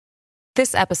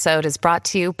This episode is brought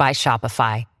to you by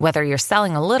Shopify. Whether you're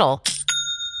selling a little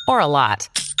or a lot,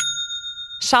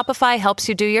 Shopify helps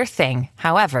you do your thing,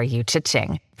 however you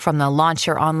cha-ching. From the launch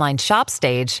your online shop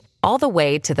stage, all the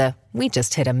way to the we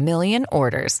just hit 1 million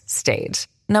orders stage.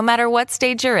 No matter what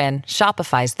stage you're in,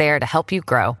 Shopify's there to help you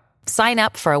grow. Sign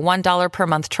up for a $1 per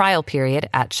month trial period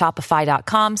at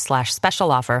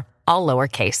shopify.com/special offer, all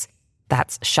lowercase.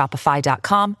 That's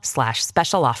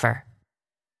shopify.com/special offer.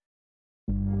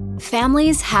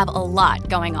 Families have a lot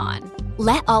going on.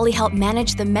 Let Ollie help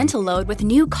manage the mental load with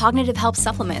new cognitive help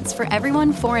supplements for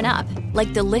everyone 4 and up,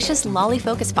 like delicious Lolly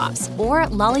Focus Pops or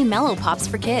Lolly Mellow Pops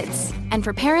for kids. And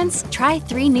for parents, try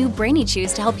 3 new Brainy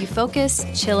Chews to help you focus,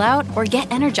 chill out, or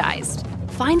get energized.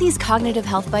 Find these cognitive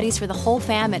health buddies for the whole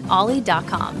fam at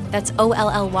ollie.com. That's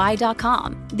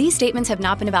OLLY.com. These statements have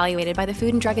not been evaluated by the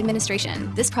Food and Drug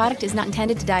Administration. This product is not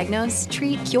intended to diagnose,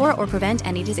 treat, cure, or prevent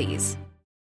any disease.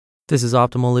 This is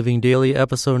Optimal Living Daily,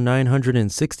 episode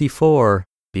 964,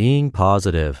 Being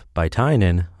Positive by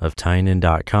Tynan of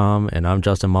Tynan.com. And I'm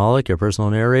Justin Malik, your personal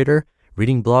narrator,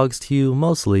 reading blogs to you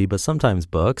mostly, but sometimes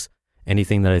books,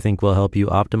 anything that I think will help you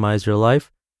optimize your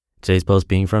life. Today's post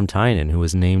being from Tynan, who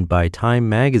was named by Time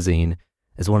Magazine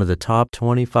as one of the top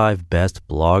 25 best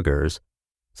bloggers.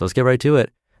 So let's get right to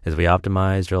it as we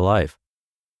optimize your life.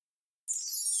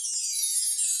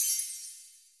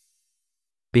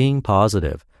 Being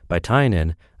Positive by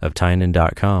Tynan of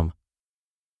Tynan.com.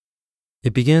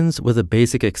 It begins with a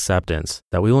basic acceptance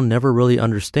that we will never really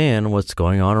understand what's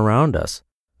going on around us.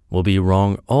 We'll be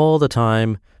wrong all the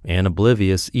time and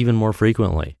oblivious even more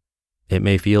frequently. It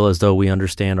may feel as though we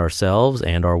understand ourselves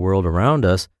and our world around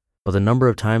us, but the number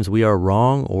of times we are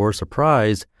wrong or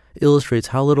surprised illustrates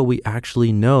how little we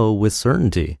actually know with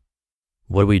certainty.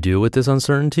 What do we do with this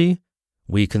uncertainty?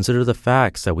 We consider the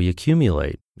facts that we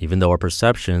accumulate, even though our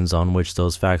perceptions on which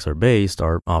those facts are based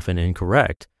are often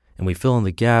incorrect, and we fill in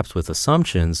the gaps with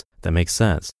assumptions that make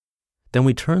sense. Then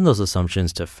we turn those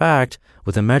assumptions to fact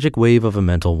with a magic wave of a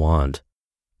mental wand.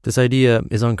 This idea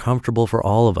is uncomfortable for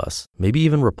all of us, maybe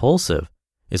even repulsive.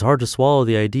 It's hard to swallow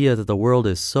the idea that the world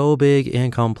is so big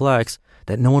and complex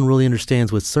that no one really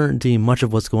understands with certainty much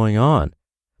of what's going on.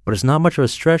 But it's not much of a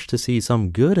stretch to see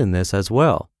some good in this as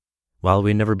well. While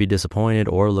we'd never be disappointed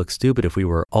or look stupid if we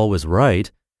were always right,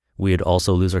 we'd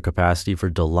also lose our capacity for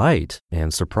delight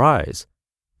and surprise.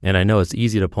 And I know it's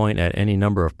easy to point at any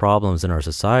number of problems in our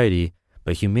society,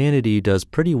 but humanity does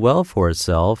pretty well for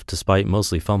itself despite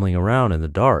mostly fumbling around in the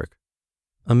dark.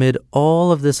 Amid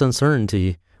all of this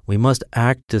uncertainty, we must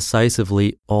act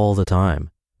decisively all the time.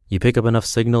 You pick up enough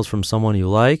signals from someone you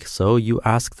like, so you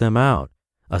ask them out.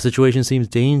 A situation seems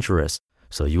dangerous,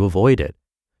 so you avoid it.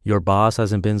 Your boss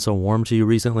hasn't been so warm to you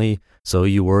recently, so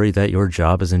you worry that your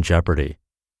job is in jeopardy.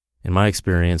 In my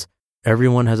experience,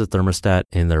 everyone has a thermostat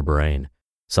in their brain.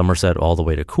 Some are set all the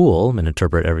way to cool and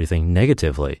interpret everything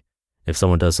negatively. If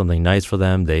someone does something nice for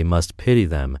them, they must pity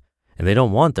them, and they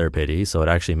don't want their pity, so it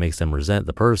actually makes them resent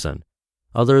the person.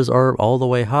 Others are all the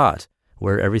way hot,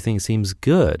 where everything seems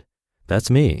good.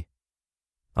 That's me.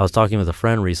 I was talking with a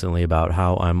friend recently about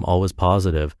how I'm always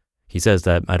positive. He says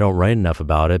that I don't write enough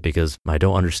about it because I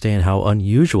don't understand how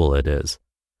unusual it is.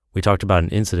 We talked about an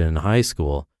incident in high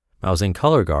school. I was in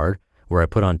color guard, where I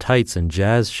put on tights and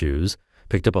jazz shoes,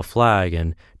 picked up a flag,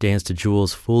 and danced to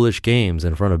Jewel's Foolish Games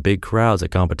in front of big crowds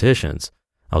at competitions.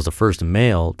 I was the first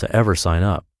male to ever sign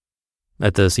up.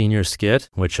 At the senior skit,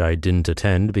 which I didn't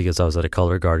attend because I was at a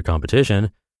color guard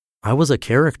competition, I was a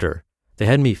character. They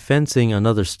had me fencing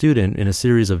another student in a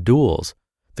series of duels.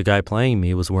 The guy playing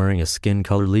me was wearing a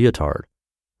skin-colored leotard.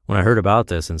 When I heard about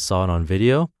this and saw it on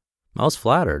video, I was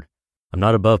flattered. I'm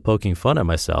not above poking fun at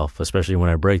myself, especially when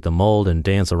I break the mold and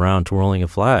dance around twirling a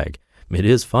flag. It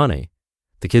is funny.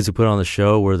 The kids who put on the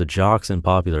show were the jocks and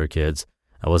popular kids.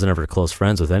 I wasn't ever close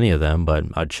friends with any of them, but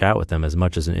I'd chat with them as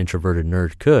much as an introverted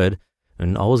nerd could,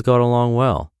 and always got along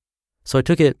well. So I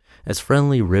took it as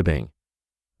friendly ribbing.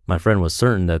 My friend was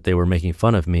certain that they were making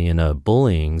fun of me in a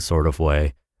bullying sort of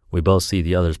way. We both see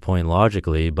the other's point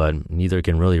logically, but neither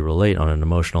can really relate on an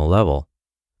emotional level.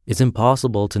 It's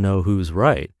impossible to know who's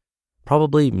right.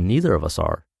 Probably neither of us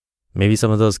are. Maybe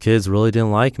some of those kids really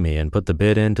didn't like me and put the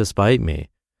bid in to spite me.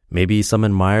 Maybe some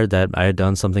admired that I had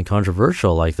done something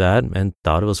controversial like that and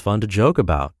thought it was fun to joke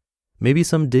about. Maybe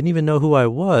some didn't even know who I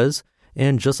was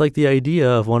and just liked the idea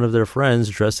of one of their friends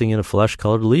dressing in a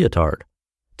flesh-colored leotard.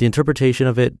 The interpretation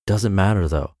of it doesn't matter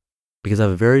though, because I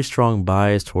have a very strong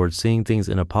bias towards seeing things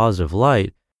in a positive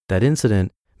light. That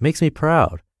incident makes me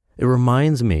proud. It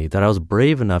reminds me that I was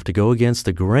brave enough to go against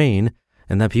the grain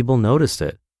and that people noticed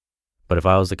it. But if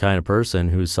I was the kind of person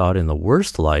who saw it in the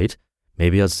worst light,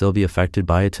 maybe I'd still be affected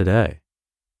by it today.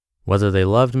 Whether they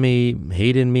loved me,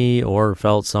 hated me, or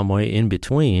felt some way in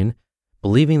between,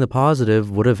 believing the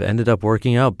positive would have ended up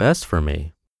working out best for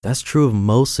me. That's true of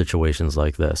most situations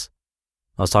like this.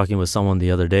 I was talking with someone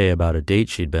the other day about a date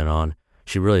she'd been on.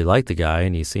 She really liked the guy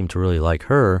and he seemed to really like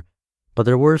her, but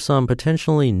there were some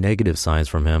potentially negative signs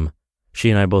from him. She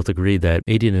and I both agreed that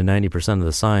 80 to 90% of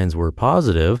the signs were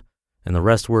positive and the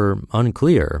rest were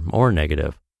unclear or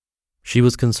negative. She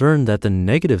was concerned that the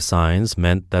negative signs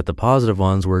meant that the positive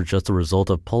ones were just a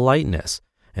result of politeness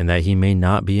and that he may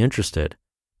not be interested.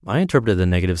 I interpreted the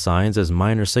negative signs as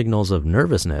minor signals of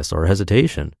nervousness or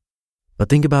hesitation. But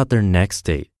think about their next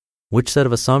date. Which set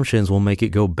of assumptions will make it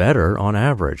go better on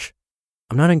average?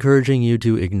 I'm not encouraging you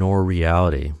to ignore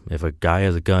reality. If a guy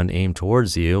has a gun aimed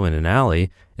towards you in an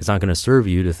alley, it's not going to serve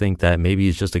you to think that maybe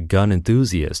he's just a gun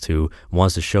enthusiast who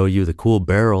wants to show you the cool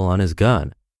barrel on his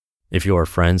gun. If your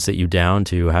friends sit you down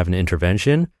to have an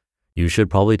intervention, you should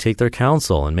probably take their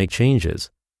counsel and make changes.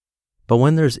 But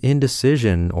when there's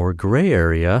indecision or gray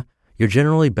area, you're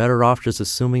generally better off just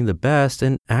assuming the best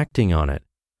and acting on it.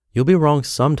 You'll be wrong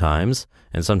sometimes,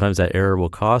 and sometimes that error will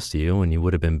cost you and you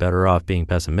would have been better off being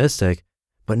pessimistic,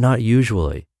 but not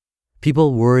usually.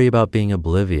 People worry about being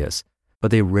oblivious,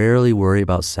 but they rarely worry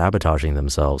about sabotaging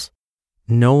themselves.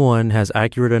 No one has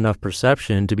accurate enough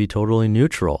perception to be totally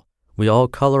neutral. We all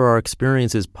color our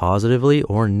experiences positively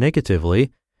or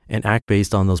negatively and act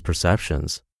based on those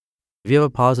perceptions. If you have a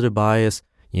positive bias,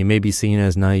 you may be seen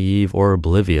as naive or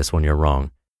oblivious when you're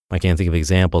wrong. I can't think of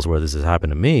examples where this has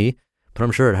happened to me, but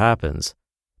I'm sure it happens.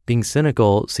 Being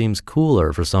cynical seems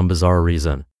cooler for some bizarre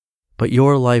reason. But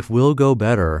your life will go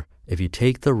better if you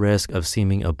take the risk of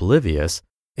seeming oblivious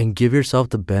and give yourself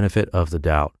the benefit of the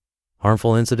doubt.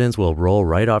 Harmful incidents will roll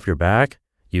right off your back.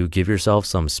 You give yourself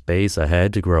some space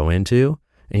ahead to grow into,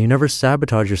 and you never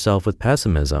sabotage yourself with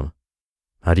pessimism.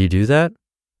 How do you do that?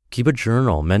 Keep a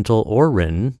journal, mental or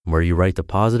written, where you write the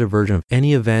positive version of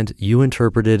any event you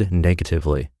interpreted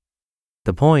negatively.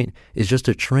 The point is just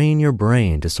to train your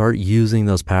brain to start using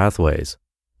those pathways,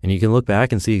 and you can look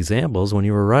back and see examples when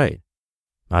you were right.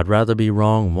 I'd rather be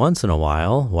wrong once in a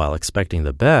while expecting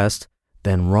the best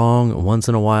than wrong once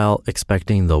in a while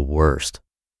expecting the worst.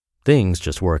 Things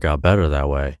just work out better that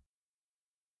way.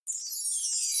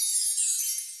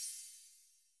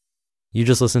 You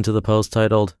just listened to the post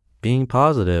titled Being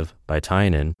Positive by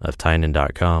Tynan of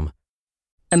Tynan.com.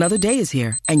 Another day is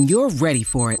here, and you're ready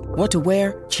for it. What to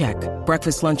wear? Check.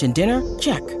 Breakfast, lunch, and dinner?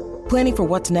 Check. Planning for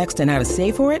what's next and how to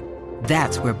save for it?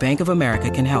 That's where Bank of America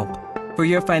can help. For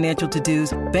your financial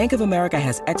to-dos, Bank of America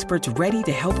has experts ready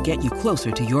to help get you closer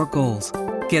to your goals.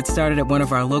 Get started at one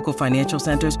of our local financial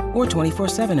centers or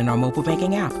 24/7 in our mobile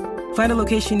banking app. Find a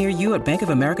location near you at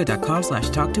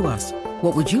bankofamerica.com/talktous.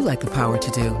 What would you like the power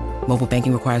to do? Mobile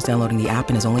banking requires downloading the app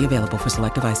and is only available for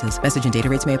select devices. Message and data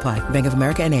rates may apply. Bank of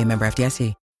America N.A., member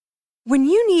FDIC. When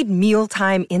you need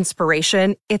mealtime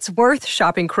inspiration, it's worth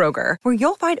shopping Kroger, where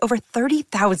you'll find over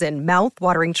 30,000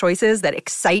 mouth-watering choices that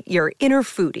excite your inner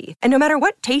foodie. And no matter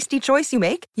what tasty choice you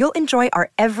make, you'll enjoy our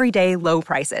everyday low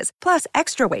prices, plus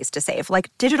extra ways to save,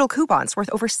 like digital coupons worth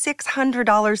over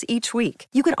 $600 each week.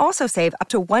 You can also save up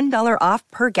to $1 off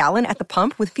per gallon at the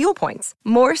pump with fuel points.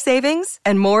 More savings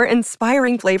and more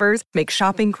inspiring flavors make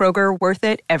shopping Kroger worth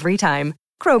it every time.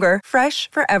 Kroger, fresh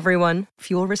for everyone.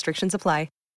 Fuel restrictions apply.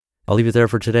 I'll leave it there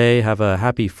for today. Have a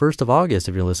happy 1st of August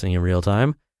if you're listening in real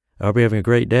time. I hope you're having a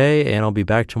great day, and I'll be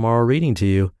back tomorrow reading to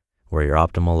you where your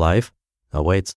optimal life awaits.